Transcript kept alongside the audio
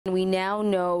We now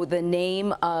know the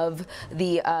name of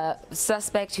the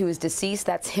suspect who is deceased.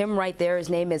 That's him right there. His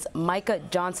name is Micah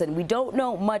Johnson. We don't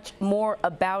know much more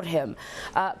about him.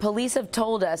 Police have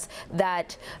told us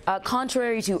that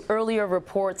contrary to earlier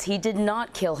reports, he did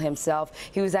not kill himself.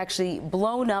 He was actually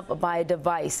blown up by a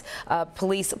device.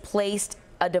 Police placed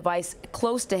a device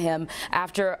close to him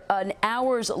after an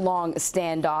hours-long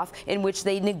standoff in which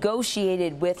they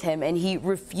negotiated with him and he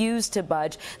refused to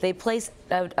budge. They placed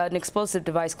an explosive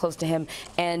device close to him,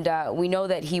 and we know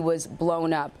that he was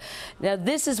blown up. Now,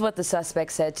 this is what the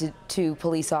suspect said to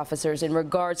police officers in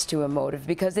regards to a motive,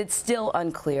 because it's still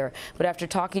unclear. But after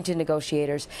talking to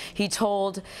negotiators, he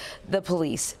told the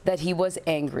police that he was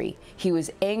angry. He was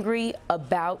angry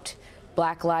about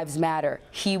Black Lives Matter.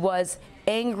 He was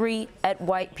angry at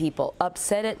white people,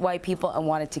 upset at white people, and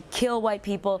wanted to kill white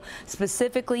people.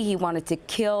 Specifically, he wanted to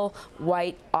kill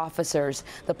white officers.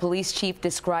 The police chief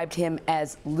described him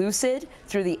as lucid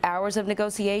through the hours of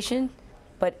negotiation,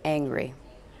 but angry.